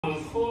可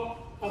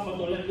阿不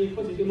到了，你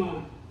可是就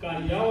嘛，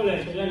干药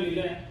嘞，所以你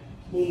嘞，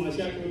不嘛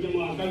下就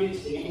嘛，干你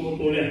辛苦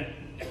过嘞，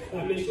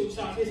俺们宿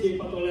舍这些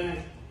不到嘞，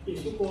也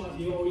是过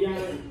就样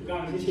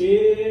干这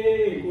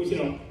些过去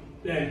了，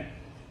嘞，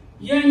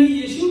人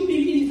也是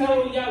比起他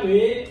们家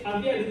为，阿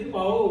边是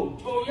包，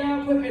抽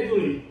样会拍出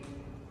来，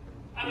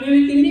阿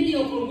们今天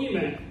要考虑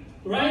没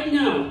 ？Right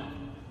now，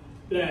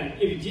 嘞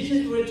 ，if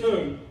Jesus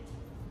return。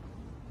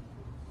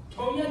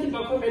抽样就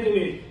把快拍出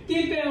来，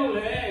第八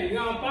嘞，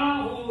俺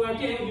把我俺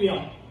给我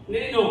掉，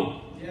内容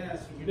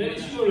，very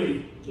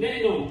surely，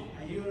内容，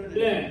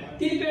嘞，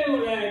第八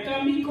嘞，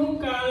咱们国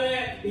家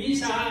嘞，为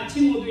啥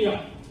这么多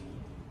呀？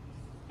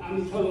咱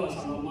们讨论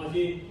啥嘛？就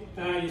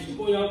也是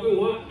国家规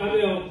划，咱们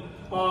要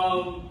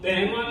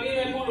白马米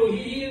嘞，马路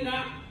西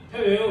那，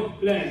还有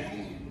嘞，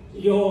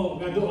有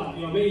干多啊，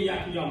有没一样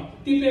有，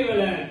第八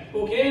嘞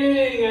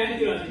，OK，俺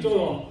就来做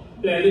了，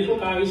嘞，你国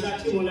家为啥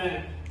这么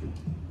嘞？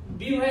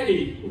 Be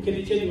ready,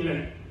 kita cek dulu.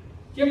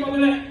 Kita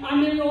boleh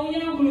ambil orang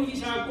yang perlu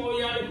kisah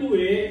koyak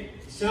kue,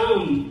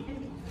 sam,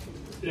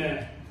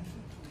 le,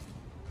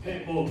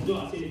 oh,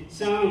 doa si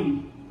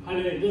sam,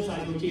 ada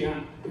dosa cuci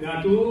ha,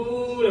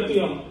 gatu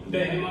lagi yang,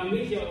 behema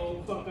ni dia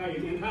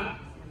pakai yang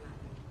ha.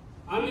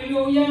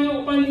 Ambil orang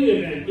yang apa ni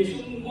le,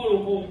 Yesus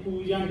malu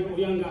kau yang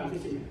gak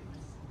sini.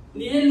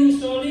 Ni lu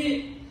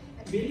soli,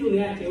 bidu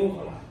ni ada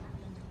orang.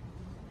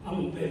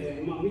 Amu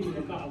behema ni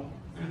juga kau,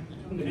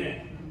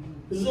 ne.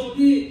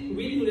 Zodi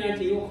video ni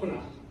aje yo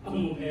kola,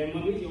 amu ma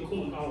video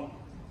kuma kao,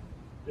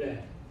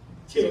 le,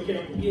 ceo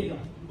kira kubi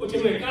da, o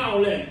ceme kao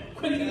le,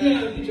 kwani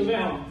dia di ceme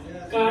hao,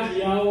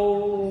 kasi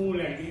yao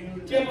le,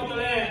 cema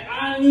tole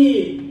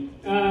ani,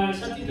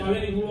 sati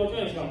tole ni bulo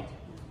ceo ceo,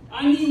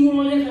 ani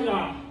bulo le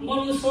kada,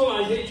 malu so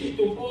aje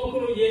citu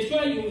pokoro Yesu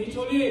ayu ni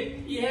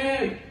cole,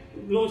 ihe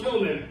lo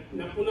ceo me,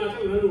 na puna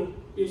ceo lalu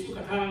Yesu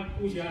kata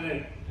kusia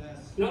le,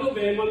 lalu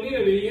be mami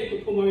le be ye tu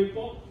kuma mi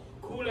po.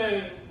 后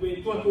来为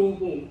做多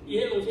工，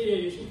也有些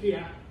耶稣基督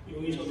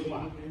有一说的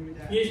话，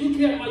耶稣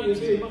基督嘛有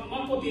些嘛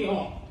不对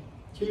哈，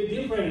就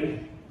different。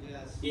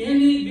以前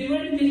你别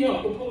人的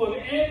话，我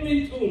讲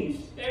every tombs,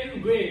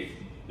 every grave，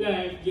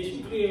 来耶稣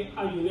基督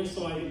还有那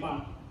所谓的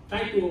吧，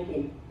太多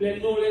工，来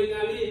诺来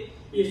那里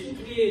耶稣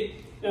基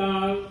督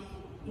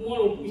莫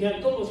罗不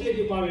像多些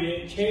地方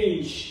为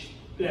change，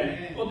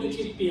 来我都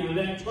去变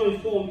来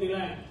transform 的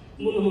来，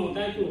莫那么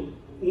太多，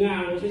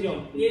俺罗是讲，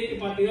你的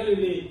把这个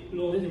里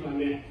罗是什么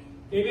面？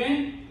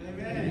 Amen.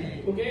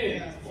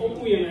 Okay.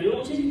 Opo yan. Lo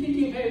sa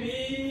titik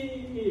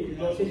heavy.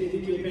 Lo sa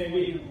titik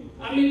heavy.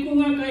 Ami ko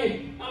nga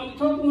kay, am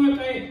to ko nga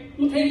kay,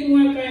 mutay ko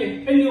nga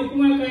kay, penyo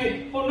ko nga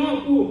kay, for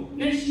now ko,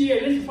 next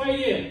year, next 5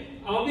 years,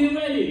 I'll be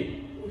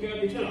ready. Okay,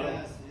 picture.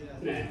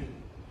 Nah.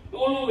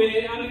 All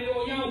way, ami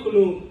o yang ko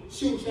lo,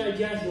 su sa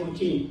jazz o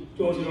chin,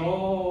 jo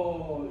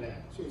lo,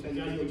 su sa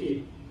jazz o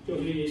chin, jo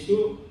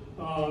Yesu,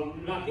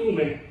 la ti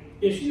ume.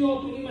 Yesu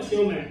yo tu ni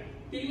masih ume.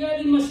 Tiga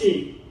ni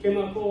masih. 佢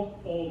嘛個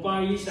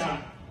拜伊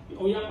莎，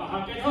我一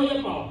把佢偷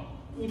一包，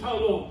佢偷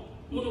咯，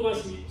冇到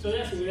時做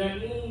一時咧，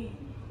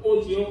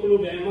我只有佢老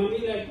病嘛，咪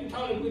咧佢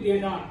偷佢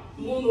點他，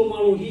冇到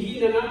馬路稀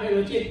稀嘅那喺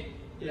度接，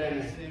你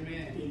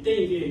等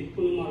嘅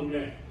佢馬路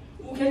咧，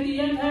我看啲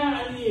人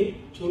他你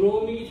除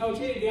咗咪偷車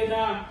點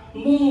他，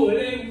冇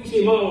咧無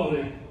事冇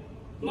咧，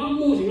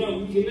冇事啦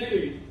無事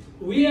咩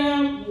？We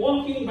are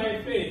walking by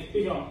faith，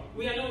 對咗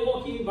 ，We are not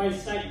walking by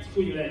sight，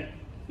 佢咧。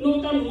 no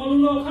tan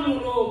no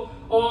khang no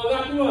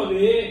ga tu la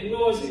be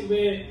no si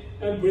be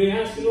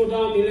breha slow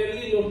down de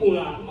le no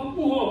pula ma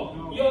pu ho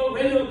yo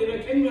re lo de le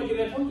ken lo de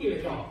le thok ki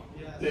le chao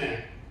ne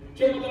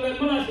che mo le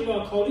ma la si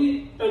ba khao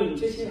li tan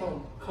che che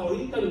ho khao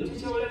li tan che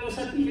che le no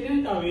sa ti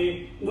ke ta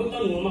we no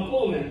tan no ma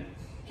ko me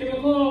ke ma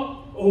ko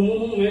o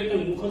mo me tan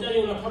mu kho ja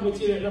yo la tha bo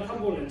chi le la tha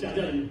bo le ja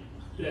ja ni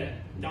le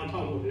dang tha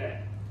bo le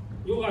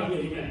yo ga ni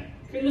me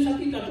ke no sa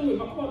ti ta tu me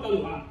ma ko ta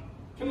lo ha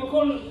佢咪講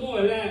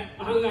我咧，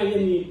行下人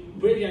哋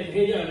每日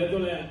起日嚟到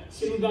咧，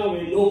少到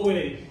位 no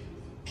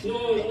way，no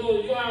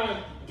you are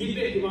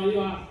debate 嘛，you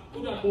are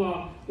嗰度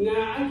話啱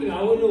嘅鬧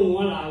都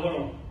我鬧個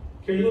咯，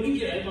佢攞呢啲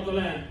嚟發到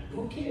咧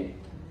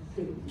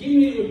 ，OK，give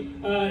me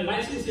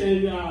license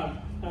and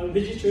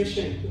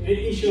registration and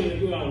insurance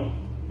都有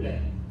咧，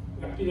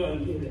邊個人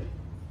啲咧？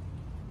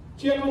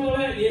即係發到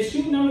咧，耶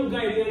穌那路街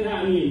點睇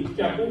你，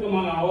就估咁嘛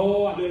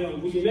鬧，你又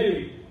唔是咩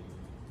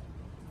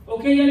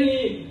 ？OK 呀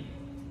你。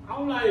 เอ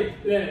าไร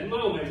เลยมา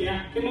เอาแบบนี้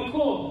แค่มาโ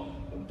ค้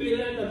ปีแ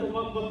ล้วแต่ตัวม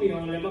าปีอะ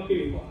ไรมาปี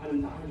กว่าอัน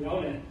ตรายเยอะ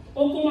เลยโ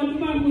อ้ก็มาที่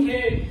บ้านกูเห็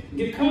น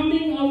the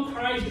coming of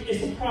Christ is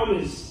a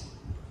promise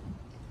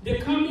the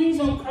coming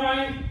of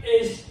Christ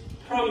is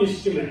promise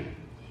ใช่ไหม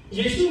เย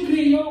ซูค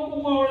ริสต์โยกู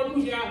บอกเลยกู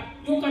จะ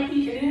โยกันที่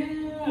แค่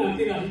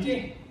ที่ไหนเจ๊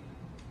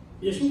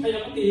เยซูพยาย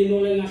ามตีโน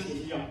เลยนะสิ่ง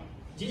ที่ยอ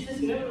Jesus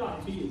never lied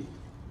to you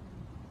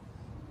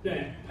เลย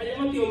พยาย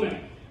ามตีโอเม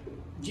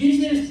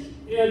Jesus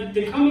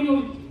the coming of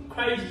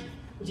Christ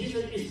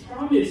Jesus is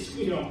promised,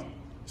 you know.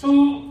 So,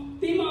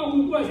 Tima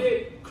Ukwa say,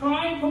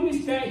 Christ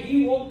promised that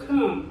He will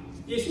come.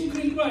 Jesus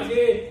Christ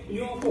say,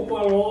 you for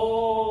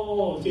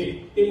say,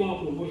 Tima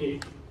Ukwa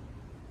say,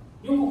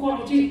 you for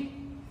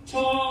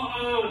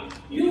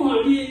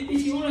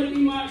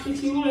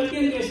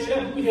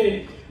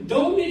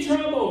Don't be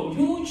troubled.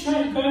 You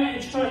trust God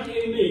and trust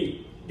in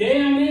me.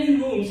 There are many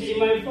rooms in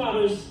my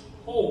Father's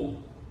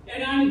home,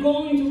 and I'm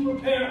going to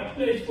prepare a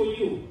place for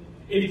you.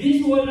 If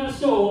this were not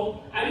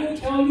so, I will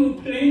tell you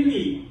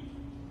plainly.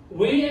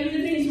 When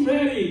everything is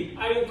ready,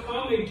 I will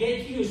come and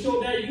get you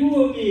so that you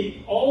will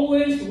be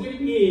always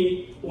with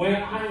me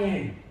where I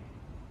am.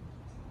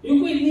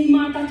 You with me,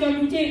 ma ta cha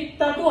che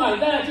ta tu hai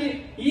da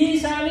che yi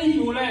sa li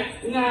yu le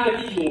nga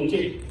li yu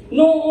che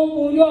no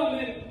o yo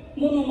me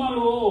mono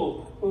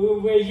malo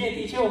we ye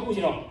ti che o ku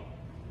lo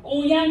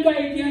o yang ga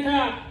i tian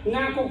ta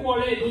nga ko ko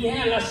le ni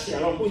ha la xia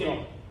lo ku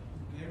lo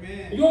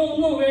yo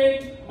no we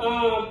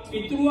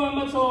Pitrua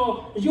ma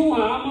so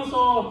Yuha ma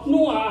so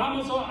Noah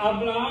ma so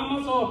Abraham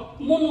ma so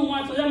mono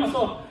ma so ya ma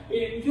so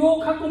yo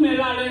ka ku me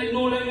la le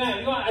no le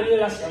nga yo ani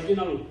la xia ji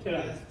na lo che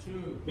la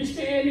Mr.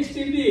 A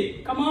Mr.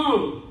 B come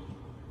on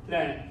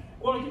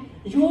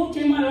you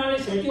came along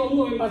and said, you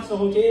know,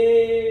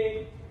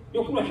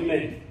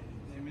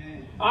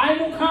 I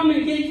will come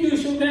and get you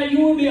so that you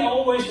will be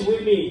always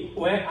with me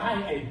where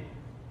I am.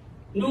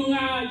 No,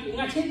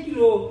 I take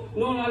you,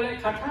 no,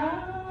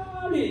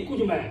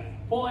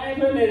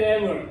 forever and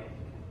ever.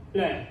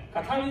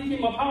 Katali,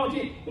 my power,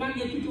 not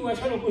get you to a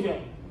shadow pusher.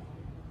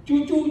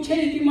 You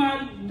change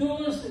my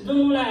doors,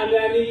 don't let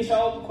me is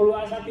out,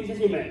 Colosati,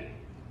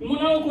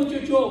 Mono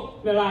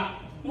Chocho, Bella,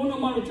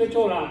 Monomano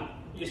Chochola.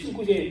 Yesu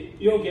kuje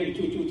yo ge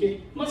cucu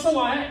masa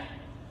wae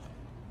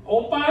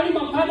o pali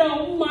mapada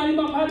o mali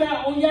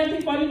mapada o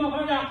yati pali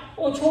mapada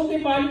o chote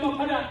pali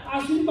mapada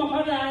asli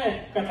mapada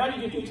hai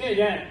kathali cucu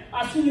che hai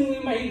asli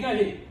mai ga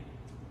le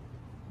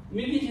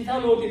mili jitha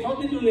lo ti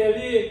thot tu le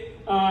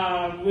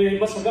we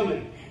masaga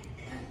me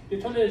ti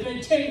thot le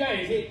che ga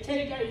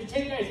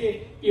se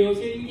yo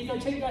se mi to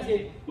che ga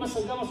se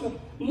masaga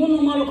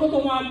mono malo ko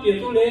to ma pi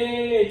to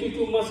le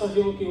cucu masa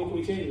jo ki o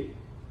ku che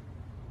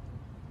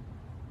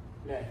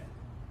le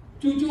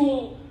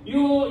Cucu,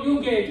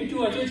 you get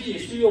cucu aja sih,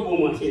 suyo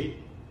bomo sih.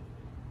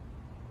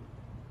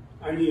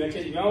 Ani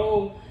aja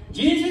jauh.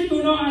 Jesus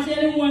do not ask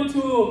anyone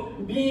to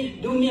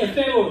do me a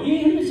favor. He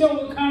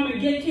himself will come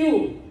and get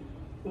you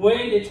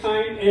when the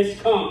time has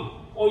come.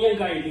 Oh yang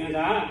kaya dia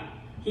dah.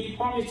 He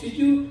promised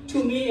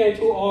to me and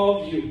to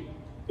all of you.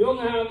 You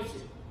have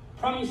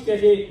promise dia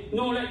sih.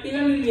 No,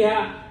 tinggal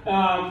dia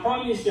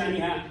promise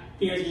yang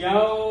dia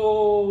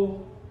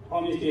jauh.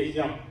 Promise dia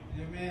jauh.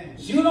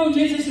 You know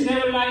Jesus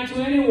never lied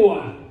to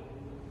anyone.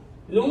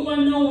 No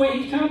one knows where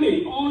he's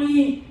coming.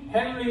 Only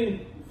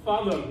Heavenly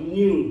Father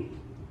knew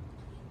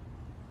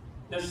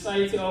the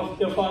sight of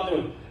the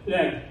Father.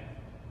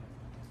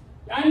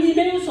 Ani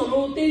deu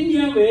solo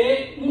tinya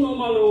we muno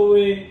malo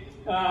we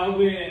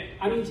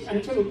ani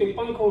chelo te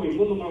pangko we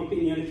muno malo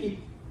tinya ki.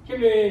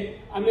 Kebe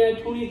ame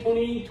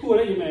 2022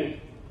 le me.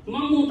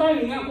 Mamu ta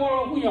nga ko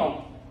lo ku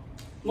yo.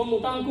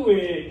 Mamu tang ku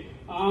we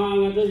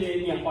nga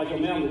de nya kwa jo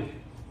me.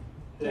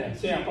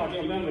 C'est à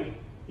partir même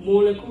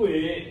mon le coup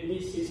est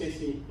ni si c'est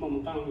si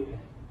mon temps oui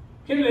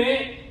que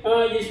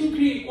le Jésus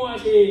Christ quoi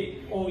c'est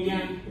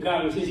oyang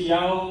gam c'est si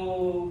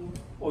yao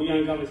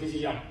oyang gam c'est si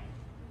yao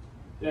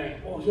le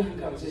oyang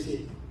gam c'est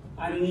si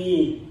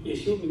ani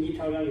Jésus mi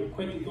thao la le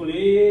kwai tu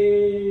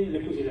le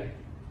coup c'est là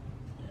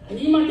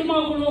ni ma te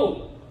ma ko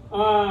lo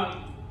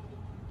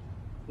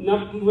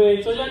na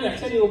we cho ya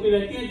se ni o pe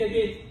la tien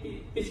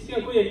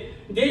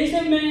there is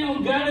a man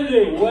of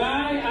Galilee.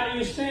 Why are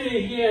you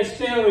standing here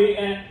staring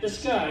at the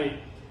sky?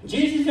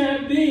 Jesus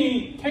has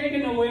been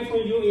taken away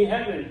from you in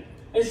heaven.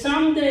 And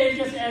someday,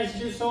 just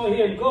as you saw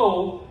him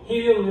go,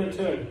 he will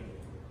return.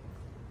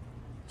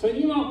 So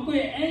you know, the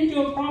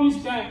angel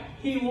promised that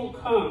he will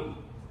come.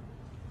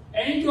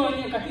 Angel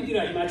ni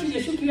katidira, macam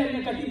Yesus Kristus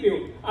ni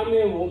katipio.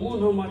 Ame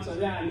womono macam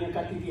ni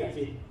katidira.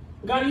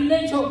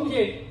 Galilee cakap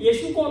je,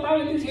 Yesus kau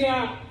tahu itu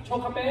dia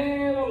cakap apa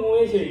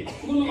ngomong je.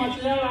 Mula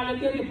macam lah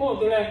nanti dia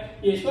pot tu lah.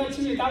 Yesus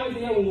cakap tahu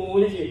dia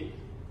ngomong je.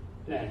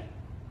 Lah,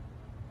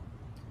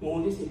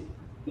 ngomong je.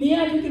 Ni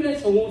ada kita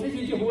ngomong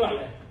je je hula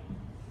lah.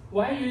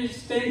 Why you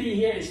standing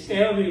here and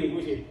staring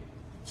je?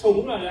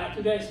 Hula lah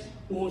tu dia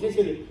ngomong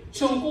je.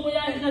 Kau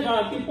ya kita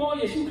dah tipu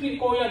Yesus Kristus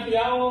kau ya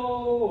dia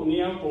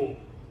ni apa?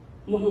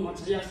 Mula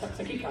macam dia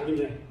sakit kami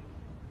lah.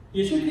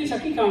 Yesus Kristus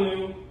sakit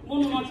kami.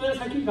 Mula macam dia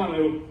sakit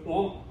kami.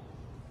 Oh.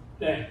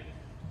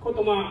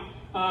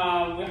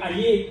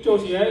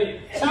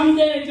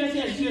 Someday, just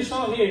as you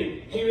saw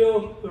him, he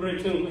will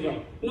return.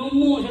 No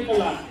more. The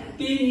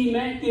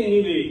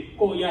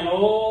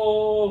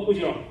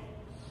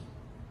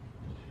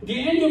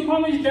angel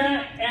promised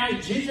that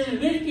as Jesus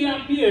lifted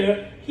up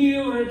here, he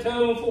will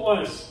return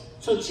for us.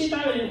 So,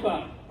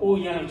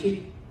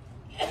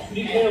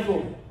 be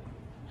careful.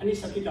 And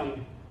it's a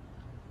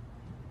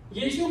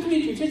Yesus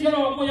Kristus cakap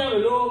apa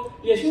yang lalu,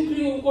 Yesus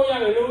Kristus apa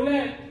yang lalu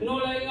le, no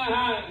le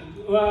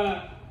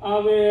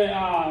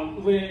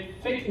we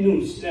fake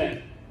news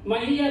le.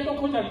 Maria tu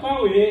kau tak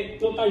kau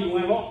no tak yung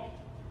apa.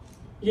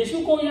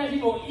 Yesus kau yang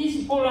si kau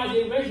isi pola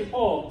si wes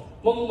po,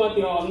 mamu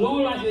mati no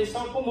la si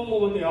sapo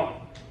mamu mati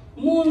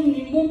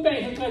mun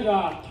pe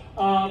kerja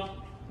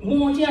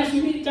摩家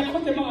是你在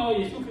看这帮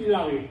耶稣可以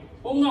老的，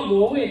我那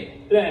摩喂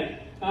嘞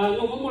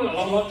我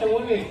老在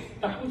我喂，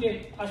但估计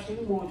他是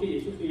摩的耶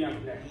稣可以样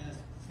的，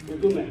对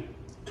不对？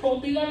错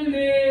的干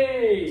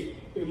嘞，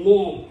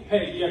摩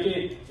嘿呀这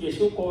耶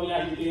稣过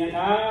呀是这样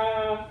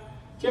他，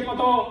这不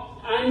到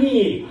安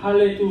尼哈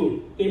嘞都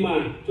对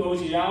吗？就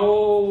是要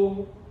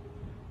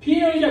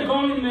Peter is a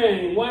godly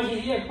man. Once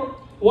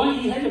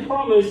he has a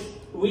promise,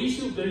 we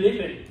should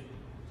believe it.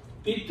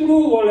 彼得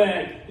我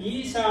嘞，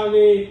以撒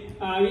为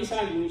以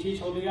撒勇气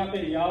抽的也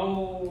被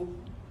要，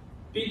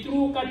彼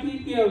得家己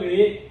掉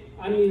为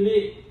安尼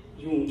嘞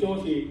用做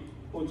是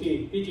不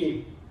正，毕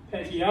竟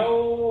还是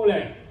要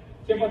嘞，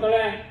这不得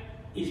嘞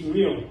is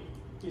real，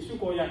 耶稣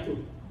过也做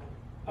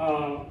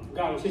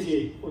搞这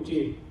些不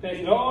正，还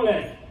是要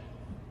嘞，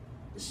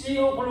是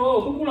要不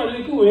咯，不过来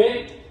那个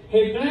为。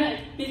He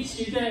blessed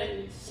each that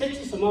said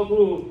to some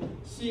guru,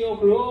 see your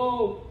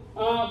guru.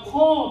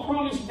 Paul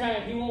promised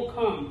that he will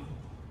come.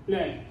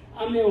 Ne,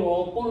 ame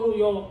o polu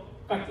yo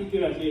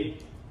katitila je.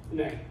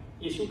 Ne,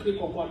 Yesu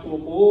Kristo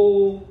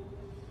kwatu.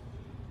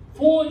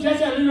 For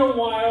just a little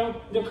while,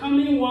 the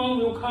coming one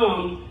will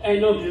come and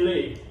not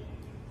delay.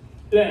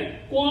 Ne,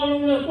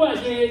 kwalu le kwa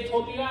je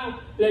chotiga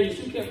le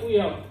Yesu Kristo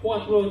kuya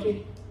kwatu je.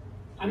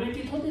 Ame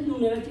ti thote du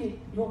ne je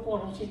yo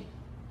kwalu je.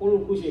 Polu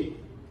kuje.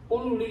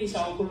 Polu li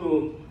sa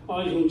kulu.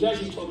 dùng giá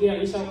trị cho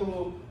tiền sao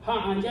cũng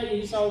hàng giá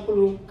trị sao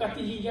cũng các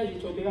cái giá trị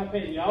cho tiền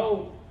phải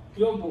giàu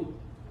giàu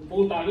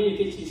bù ta đi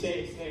cái chỉ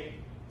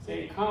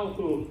sẽ khao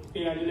cũng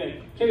cái là như vậy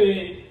cái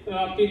về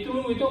cái tu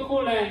người tôi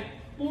khó là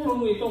bù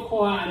người tôi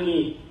khó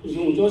anh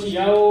dùng cho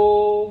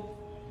giàu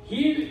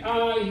he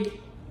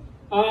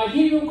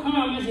will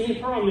come as he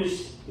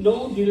promised no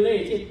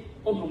delay chứ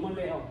ông không muốn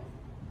leo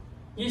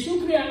Yesu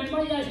Christ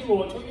mai ya si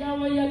mo cho ya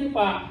mai ya di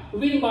pa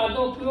win ba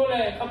do klo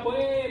le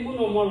kapoi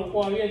muno mo lo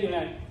kwa ye de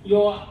le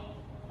yo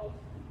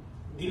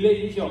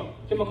delay di cho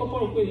ke ma ko po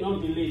ko no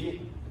delay ji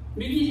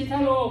mi ji si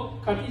tha lo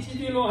ka ti si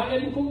di lo ha le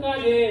bu ko ka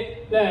je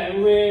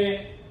le we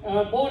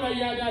bo na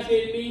ya da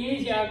se mi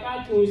ni ja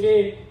ka tu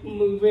se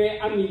we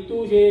ami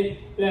tu se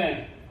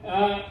le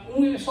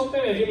ngi so pe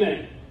le ji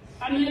me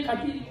ani ka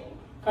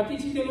ti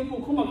si di lo bu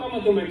ko ma ka ma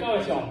do me ka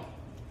wa cho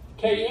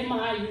ke ye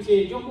ma yu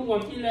se jo bu ma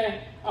ti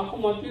le aku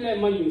mati le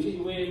maju si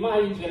we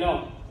mai je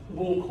lo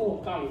bung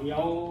kho ka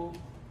yao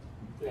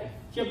le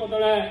che pa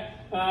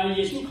le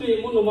Yesu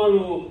Christ mo no ma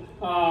lo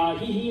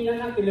hi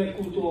na ke le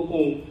ku to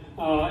bung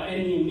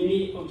any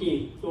mini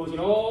okay so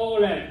jo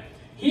le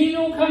he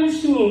will come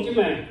soon che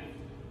me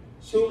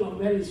soon or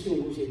very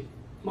soon si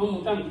ma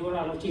mo tam jo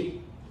la lo chi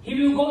he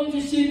will go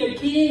to see the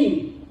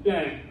king le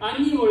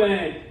ani mo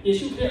le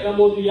Yesu Christ la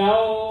mo tu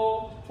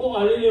yao for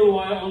a little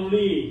while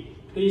only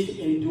please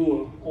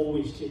endure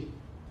always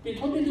The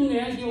total do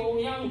ne yo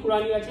yang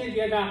Quran ya che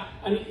dia da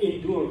an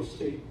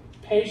endures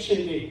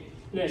patiently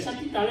le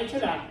sakit ta le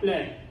chela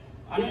le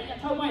ana ya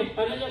thau bai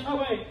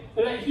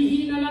le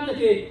hi na na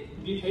de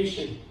be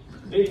patient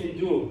they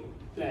endure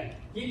le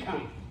yi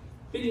kan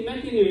bi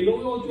men ti ne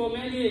lo yo jo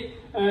me ni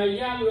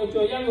ya lo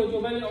jo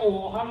me ni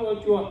o ha lo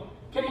jo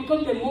ke ma ko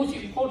de most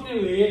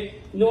important way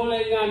no le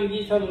ngan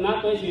di sa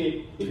na to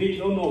shi bi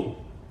lo no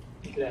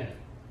le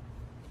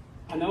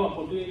ana wa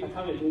ko tu ka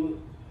tha le tu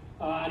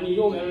ani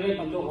yo le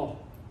ban do ho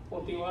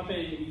What you have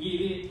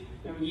really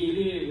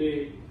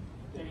very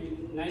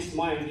nice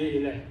mind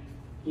really.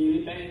 Really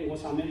bang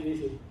was a man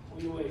busy.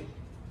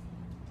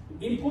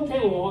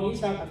 Important war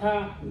is a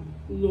kata,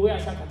 no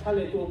as a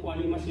catale to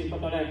one must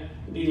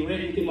be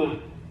ready to man.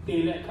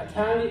 The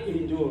catale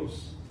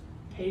endures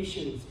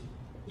patience.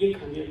 You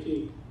can get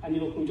it, and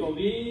you can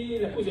be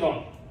the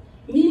puzzle.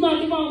 Nima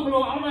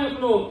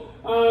flow,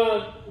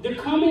 the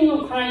coming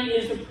of Christ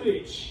is the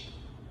preach.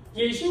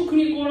 Yesu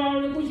Christ go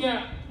out the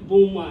puja.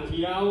 Bung ma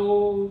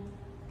siao,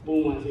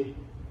 bung ma si.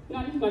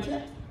 Ngan ma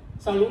che,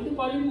 salung tu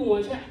paling bung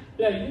ma che,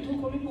 le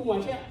YouTube paling bung ma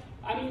che.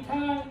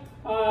 Anita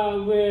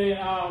we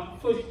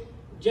first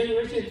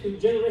generation to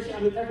generation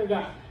anita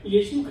kaga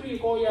Yesu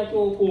Christ ko ya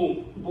to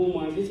bung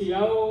ma si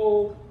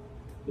siao.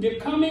 The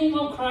coming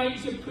of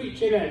Christ is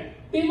preached le.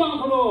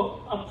 Timang ko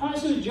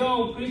Apostle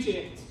John preached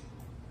it.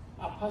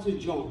 Apostle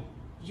John,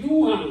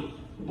 Yuhan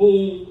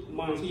bung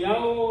ma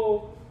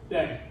siao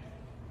le.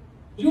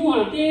 You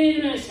are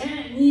there, yes,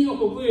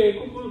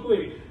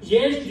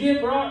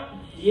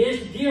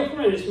 dear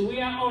friends,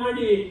 we are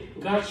already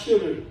God's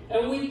children,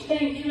 and we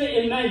can't even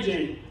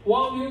imagine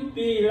what will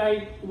be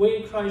like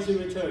when Christ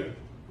returns.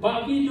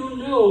 But we do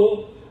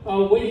know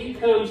when He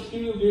comes,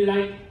 He will be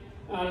like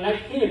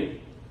Him,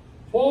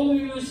 for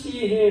we will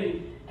see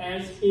Him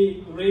as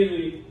He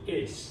really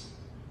is.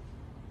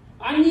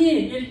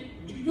 Ani,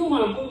 you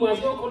want to go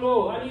myself,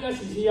 Ani,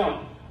 that's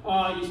Yao,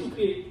 Yesu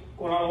Christ,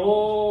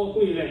 Korao,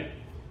 Kuile.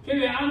 Khi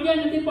về ăn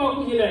gian cái bao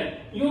nhiêu này,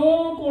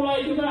 yo cô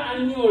lại chúng ta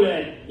ăn nhiều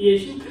này,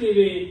 Yesu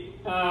Christ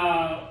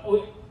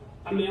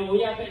anh em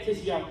ôi ya phải thế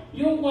gì à,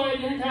 yo qua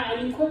những thằng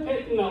anh khôi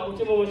phép nào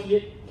cho mà gì,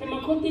 khi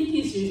mà khôi tí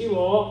tí gì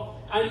đó,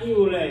 ăn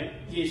nhiều này,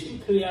 Yesu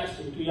Christ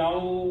sử dụng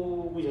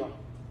nhau bây giờ,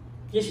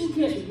 Yesu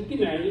Christ sử dụng cái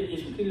này,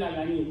 Yesu Christ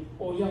là gì,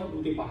 ôi ya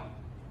đủ để bảo,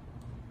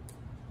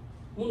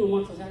 muốn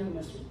nói sao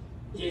mà sử,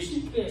 耶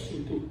稣可以速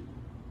度，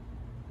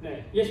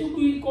嘞，耶稣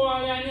可以过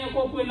来呢，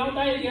过过脑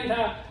袋一点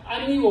他，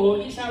安尼我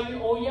一下子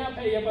欧亚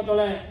配也不到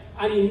嘞，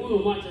安尼木诺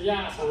嘛这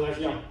家上来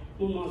笑，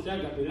木诺这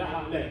个比拉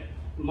哈嘞，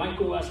麦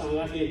克啊上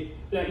来些，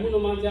嘞木诺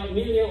嘛这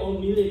米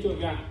勒做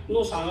个，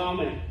诺上来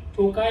没，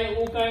出街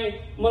乌街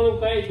马路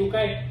街出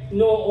街，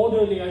诺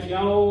order 的个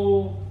笑，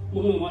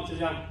木诺嘛这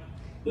家，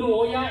诺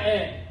欧亚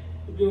哎，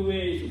就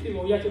为苏克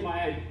欧亚就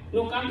买，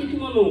诺干地就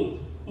嘛诺，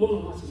木诺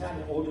嘛这家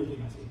的 order 的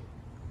个些。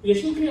耶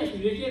稣可以属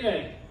于这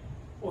嘞，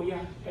欧亚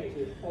开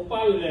始，欧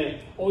巴有嘞，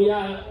欧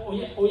亚有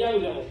嘞，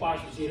欧巴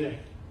属于嘞。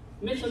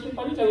没说对，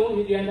把你讲我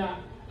一点的，啊，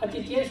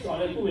这接出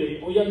来不为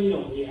欧亚米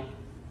罗欧亚，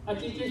啊，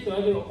这接出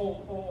来就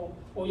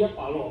欧亚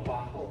巴罗欧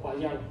巴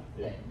亚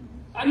嘞。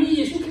啊，你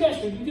耶稣可以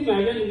属于的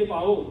买个你的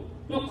巴罗，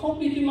那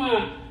copy 的嘛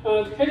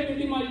，copy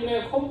的嘛就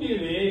来 copy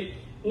为，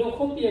那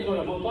copy 个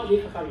了，冇多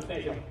啲卡卡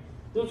拍上，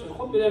那从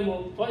copy 咧冇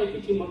多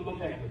啲啲冇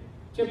拍，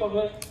即包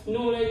括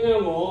弄嚟个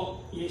我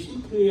耶稣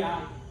可以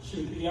啊。是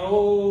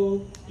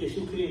了，耶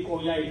稣可以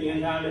过来一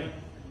点他的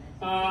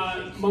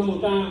马木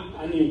当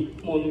安尼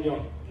莫努了。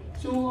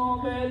So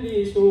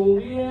very soon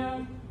we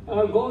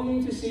are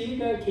going to see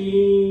the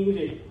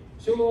King.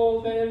 So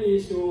very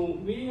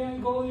soon we are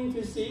going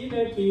to see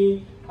the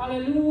King.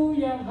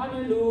 Hallelujah,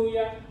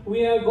 Hallelujah.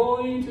 We are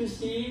going to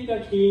see the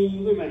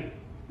King. 对没？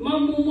马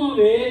木莫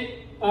为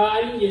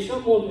安尼耶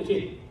稣莫努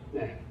去，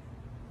来，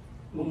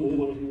马木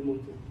莫努。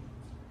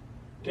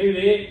对不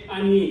对？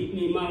安尼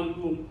你们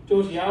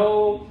就是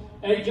要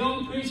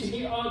John preach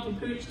he ought to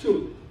preach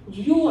too.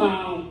 You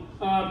are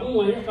不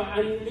管一个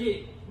安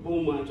利，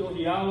不嘛就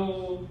是要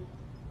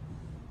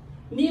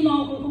你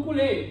们不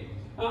嘞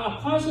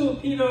Apostle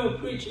Peter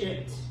preach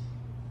it.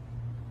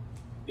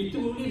 比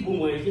如你不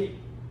嘛些，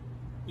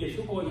耶稣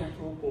讲也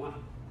做过啊。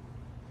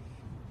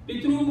比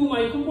如不嘛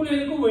不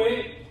嘞个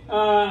位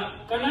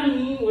可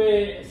能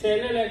为谁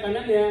嘞？可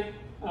能呢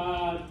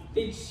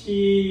第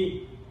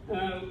七。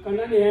可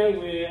能呢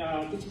为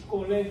第七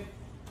个嘞，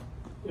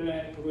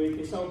为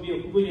介绍比较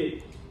不会。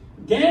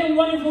Then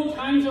wonderful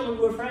times of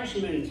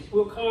refreshment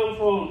will come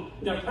from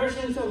the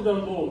presence of the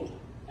Lord,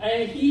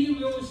 and He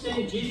will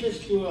send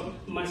Jesus to a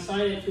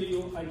Messiah to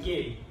you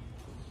again.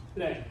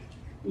 嘞，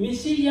弥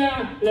赛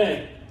亚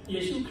嘞，耶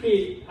稣基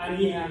督安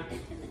尼啊，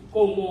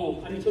过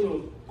么安尼做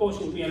咯，告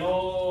诉别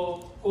咯，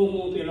过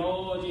么别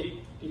咯，这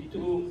比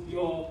如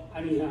有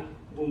安尼啊，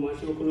不嘛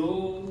做个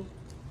咯，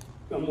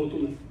有么多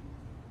没？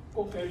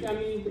ก็เกิดจะ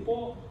มีแต่พอ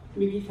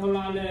มีกิจ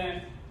วัตรเลย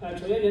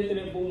ช่วยเด็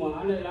กๆบุ้มม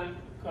าเลยละ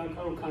การเข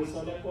าขันสอ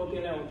บเลยพอที่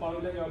แล้วพอ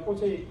เลยก็พอใ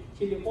ช้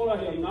ชีวิตพอละ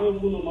เดี๋ยวนั่ง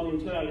มุนมาลุ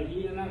เชื่อเลยที่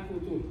นั่นคือ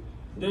ตัว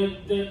เ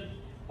ด็ก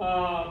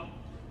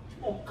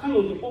ขันล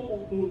งที่พอ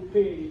มุนเพ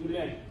ย์ดูเล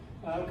ย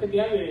คือที่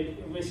อะไร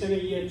เวสเน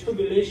ย์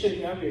tribulation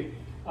ที่อะไร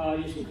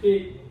ยิสุคริ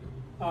ส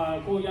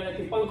ก็ยัง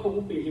ที่ปังเขา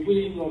อุปที่ผู้ห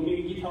ญิงเรามี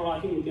กิจวัตร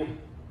ที่มุนเนี่ย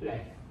เลย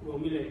เรา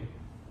มีเลย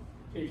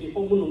ที่พอ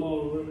มุนมา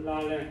ละ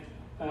เลย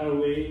เ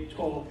วช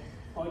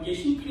耶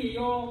稣可以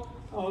要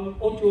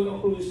我就要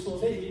去所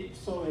在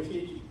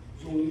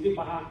用的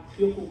把它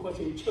要顾客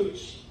去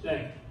church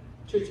来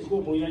church 个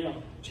不一样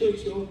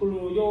church 要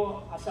去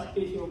要阿萨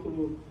的要去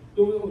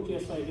要我觉得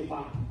的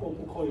把个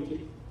不可以的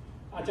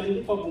阿真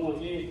的不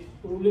管是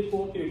如你个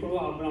比如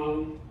阿布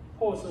朗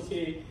或是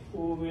些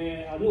有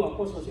为阿努阿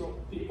或是些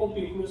比我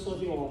比如说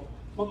的哦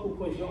我顾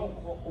客就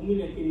我们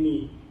来给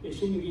你也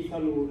是มีกิจ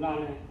路拉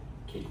来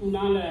คิดกู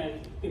น่าเลย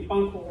ไปปั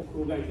งเขาครู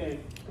ไปแค่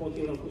โอเท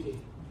เราคุย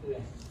เล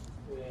ย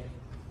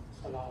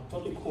是啦，到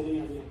底空的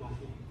样子嘛？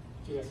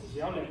这个是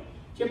小的，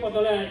这不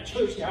到嘞，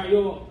确实还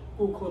有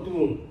顾客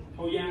多，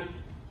好样，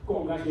各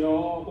个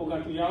小，各个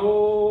都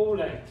要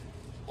嘞。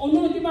我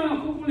那地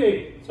方顾客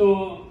嘞，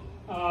说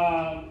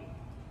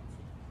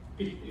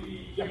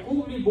雅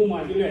各里不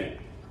买的嘞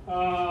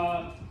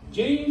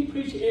，Jane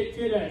preach it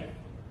的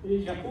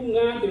嘞，雅各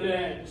安的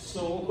嘞，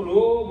说可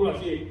罗不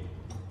是。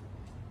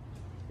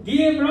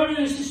Dear brothers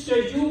and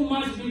sisters, you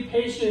must be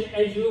patient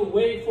as you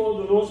wait for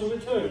the Lord's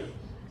return.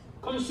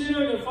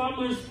 Consider the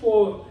farmers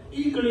for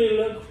eagerly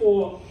look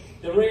for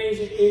the rains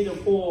in the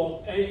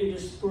fall and in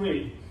the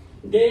spring.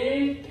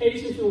 They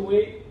patiently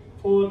wait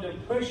for the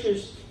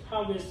precious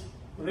harvest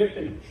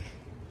ripen.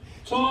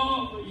 从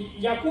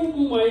雅各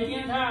布买一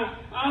天他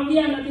阿维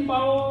亚那地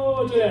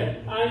包着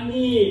安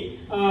尼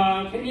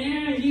肯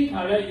定伊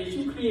卡嘞耶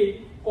稣可以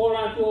过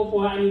来多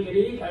过安尼肯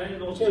定伊卡嘞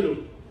罗切路，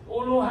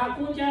我罗哈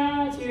国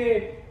家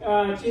去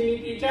今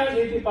年的家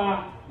去的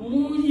把。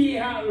每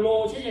啊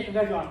罗切也看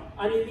看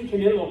安尼你肯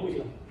定罗不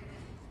着，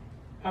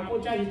国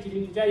家是今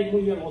年家每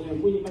罗切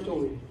每不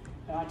做的，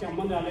讲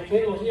么的来看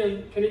罗切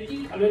肯定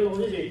你看来罗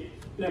切是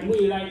来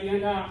每来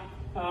点他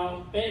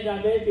白的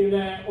白的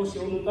来我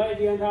小农家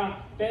点他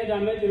白的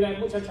白的来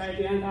不吃菜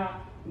点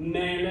他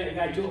没来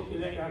个做的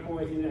来个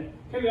过去来，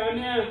看看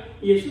呢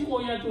耶稣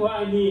国家做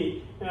安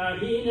尼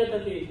伊那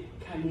的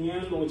看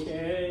年罗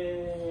切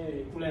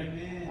过来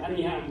安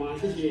尼啊马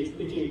是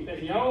毕竟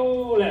不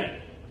要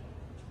来。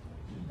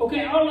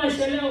Okay, all I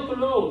said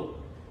below,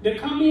 the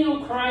coming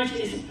of Christ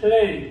is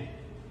planned.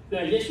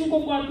 耶稣国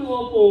关注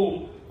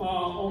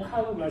我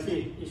看不了是，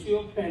耶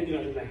稣 plan 的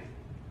了，对不对？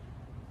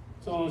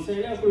 So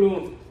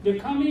the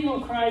coming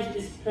of Christ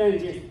is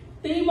planned.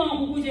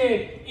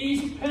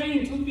 Is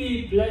planned to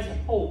be blessed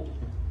hope.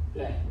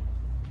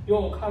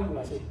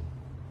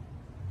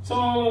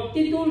 So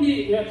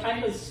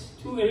Titus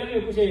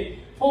 2:11 say,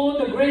 for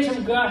the grace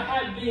of God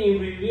has been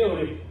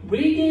revealed,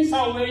 bringing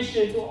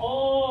salvation to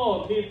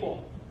all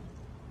people.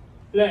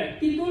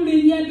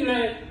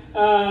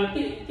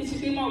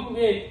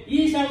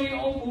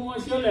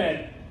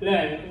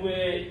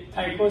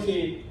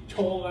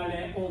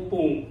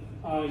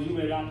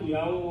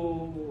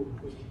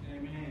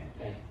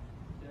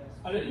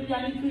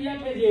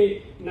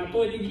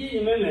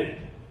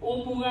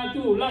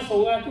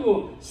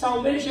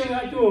 Salvation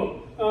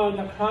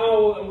the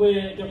crown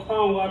where the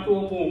crown was to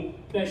open,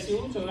 the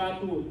shield to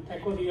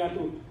take on the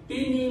other.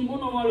 Dini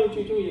monomalo to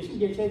you,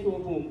 get to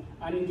open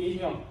and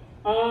engage.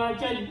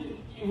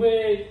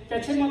 Where the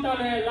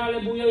Chemotale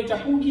Lalabuya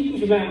Japuki to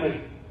the memory.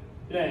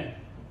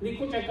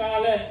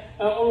 Licotacale,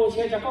 all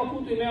said a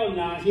couple to mail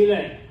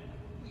Nazile.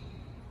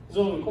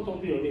 Zone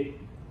Cotopio.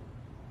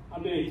 I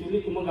mean, to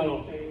live to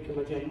Mogalo, to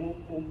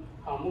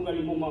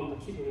Mugali Mumma,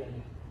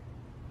 particularly.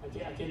 I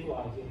tell you,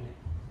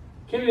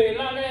 Kevin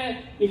Lale,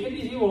 the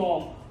Kedisi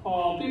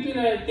or people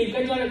that they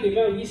get out of the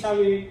girl,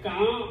 Isawi,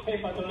 Gan,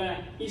 Pepatola,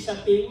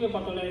 Isati,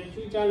 Patola,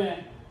 Tujale,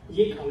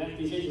 Yikala,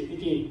 decision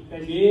between the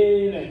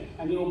Yale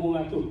and the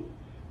Obuatu.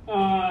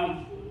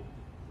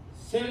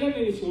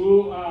 Celebrating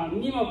through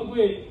Nima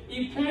Kuwe,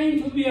 it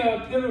claimed to be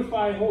a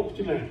purified hope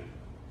to me.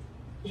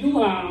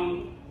 You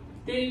are,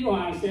 they you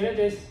are,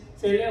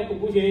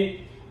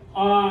 Celebration,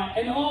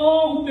 and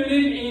all who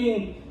believe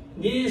in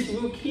this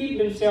will keep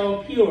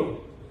themselves pure,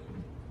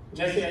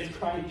 just as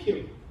Christ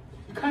pure.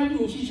 Can't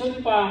you see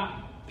something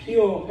about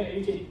pure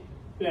page?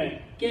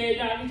 Get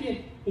out of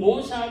it,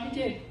 most of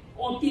it,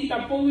 or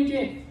Tita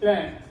Povich,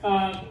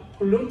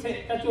 polluted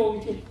that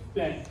over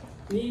it.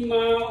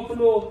 Nima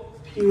Opolo,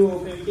 pure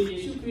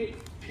page,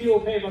 pure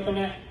paper,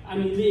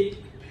 and lead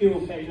pure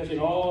page.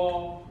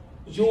 All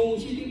Jung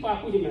City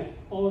Park,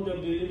 all the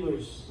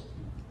believers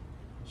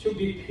should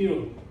be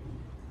pure,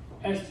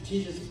 as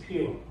Jesus is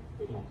pure.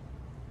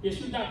 You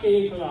should not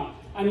be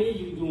I need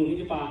you doing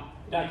it about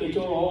that.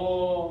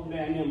 All the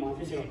animal.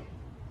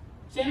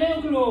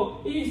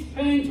 Celebro is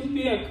planned to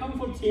be a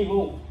comforting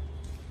home.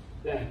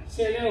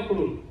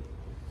 Celebro.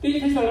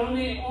 This is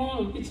only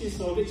all it is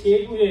so the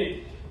table.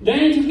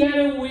 Then,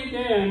 together with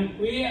them,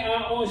 we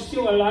are all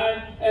still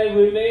alive and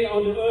remain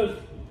on the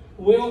earth.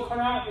 We'll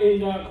corrupt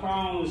in the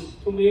crowns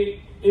to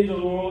meet in the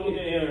world in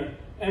the air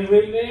and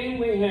remain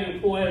with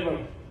Him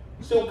forever.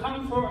 So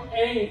comfort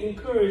and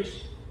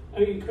encourage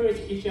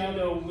each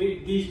other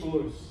with these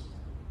words.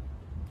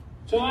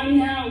 So I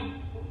have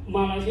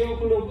Malaysia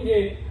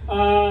Kulupi,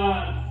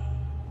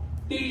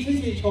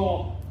 Tisha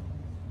Cho,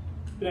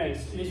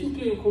 less, the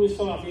Suki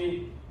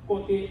Kulusaki,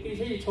 or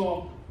Tisha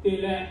Cho,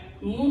 the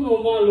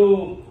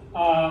Munomalo,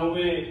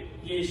 where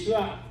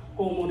Yeshua,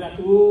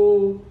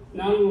 Komodatu,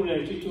 Nalu,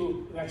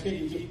 Chitu,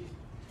 Racheji.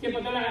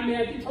 Tipatala, I mean, I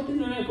told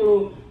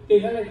you, they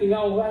had a thing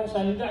out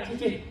and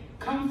that's it.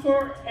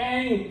 Comfort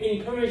and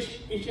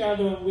encourage each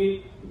other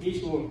with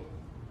this word.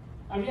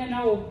 I mean,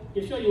 now,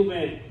 you show you,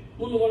 man.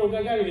 Muno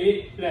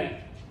Gagari,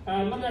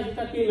 Mother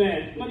Tati,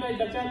 man, Mother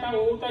Tata,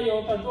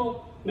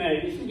 Tayo,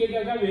 man, you should get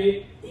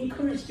Gagari,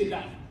 encourage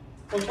that.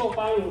 Also,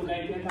 Paulo,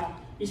 like that,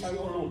 is our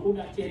own good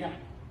at Jeda.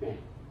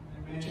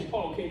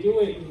 Paul can do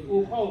it,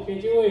 Paul can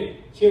do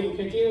it, Chill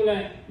can do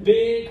it,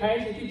 be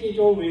kind to teach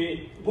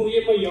away,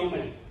 Buyama young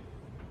man.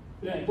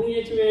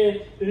 Buye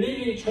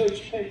living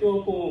church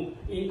people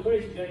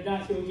encourage the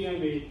national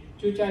way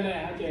to tell a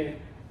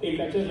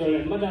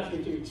Ekato, Mother to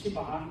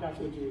Chipa, that's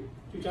what you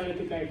tell it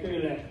to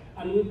Kaila,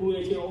 and we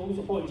Buye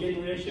also for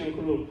generation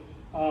crew.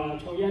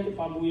 Toyata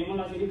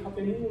Pabuyama, the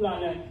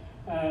Capenula,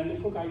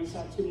 Nicoka is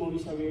such a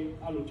Morisaway,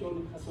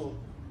 Alujon Castle,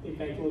 the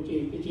Kaito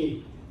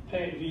Jim,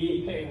 Peg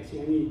V, Peg,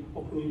 Siani,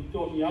 Oku,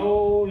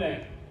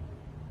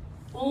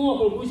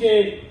 Oh, who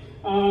say,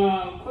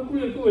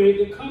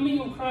 the coming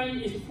of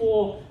Christ is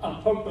for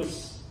a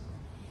purpose.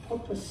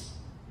 Purpose.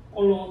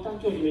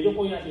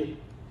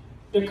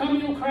 The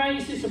coming of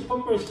Christ is a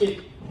purpose.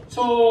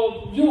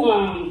 So you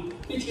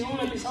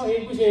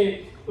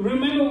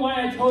remember what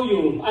I told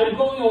you. I'm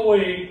going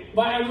away,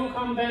 but I will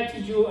come back to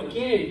you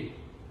again.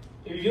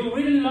 If you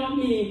really love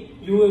me,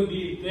 you will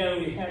be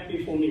very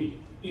happy for me.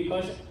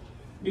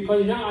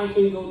 Because now I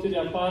can go to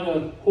the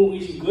Father who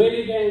is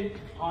greater than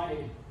I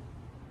am.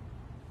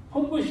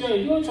 Purpose,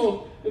 you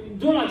also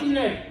do not do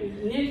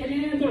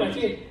not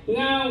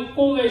now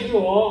always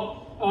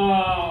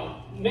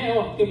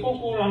male the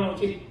popular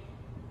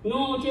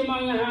no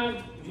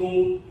Jemanga you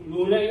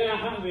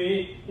have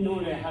no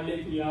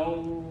hallelujah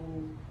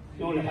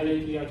no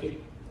hallelujah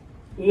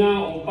now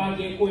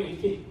Obage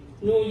quality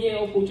no ye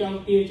or Pujam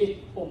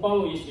or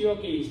power is your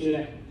case.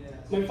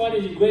 My Father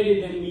is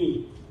greater than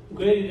me,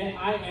 greater than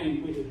I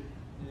am with it.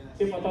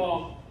 If at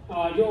all,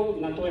 you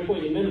not to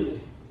avoid the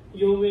memory.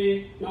 You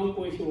will now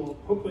go to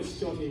purpose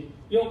story.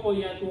 You go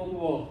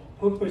to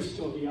purpose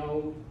story.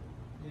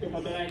 If I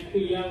like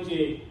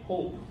create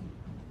hope,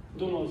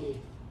 don't know.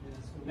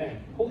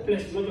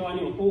 hopeless, not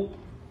only hope.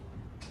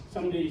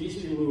 Someday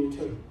Jesus will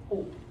return.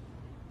 Hope.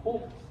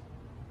 Hope.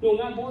 No,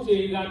 not both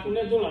you got to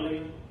let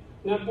 $1.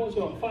 Not both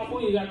your father,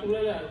 you got to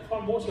let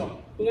both your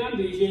not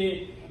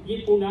be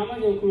a Punama,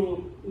 your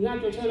crew,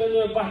 not to tell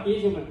another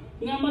party,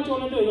 not much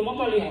on the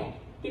mobile.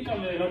 Pick up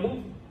a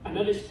remove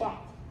another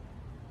spot.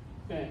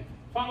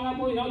 Found a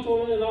boy not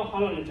told her how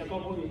to check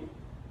up on you.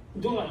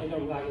 Do not take a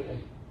ride.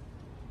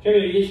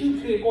 Carry the shoe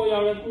tree, go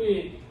out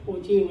way, or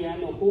till we have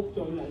no hope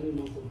to let you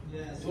know.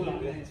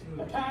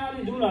 But how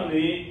do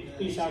you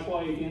is a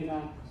boy again?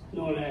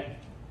 No,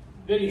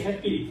 very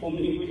happy for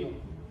me with you.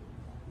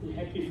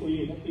 Happy for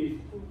you, happy,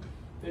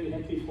 very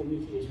happy for me.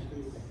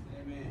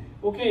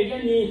 Okay,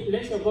 then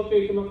let's go back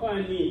to my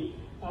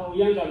our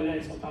younger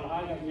legs of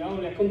Talaga.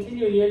 You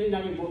continue nearly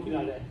now in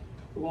Bokila.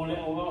 We want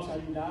to all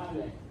outside that.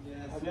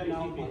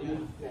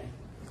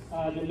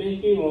 The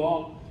main thing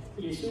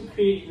is to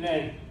create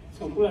land.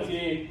 So,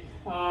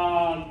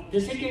 the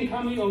second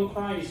coming of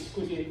Christ,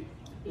 because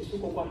it's to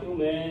go back to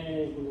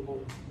me.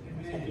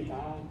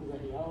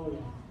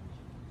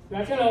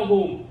 That's a lot of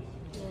boom.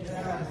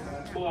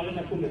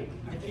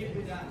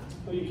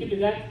 Oh, you keep it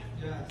that?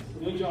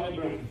 Good job,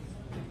 Abraham.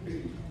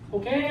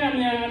 Okay,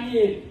 I'm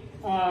here.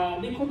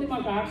 Đi khúc cái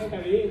bao cá cái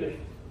cái gì vậy?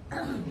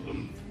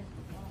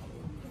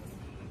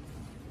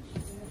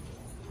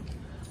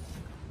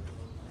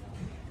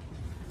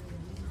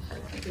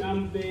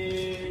 Năm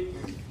về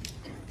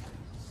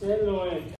sẽ rồi.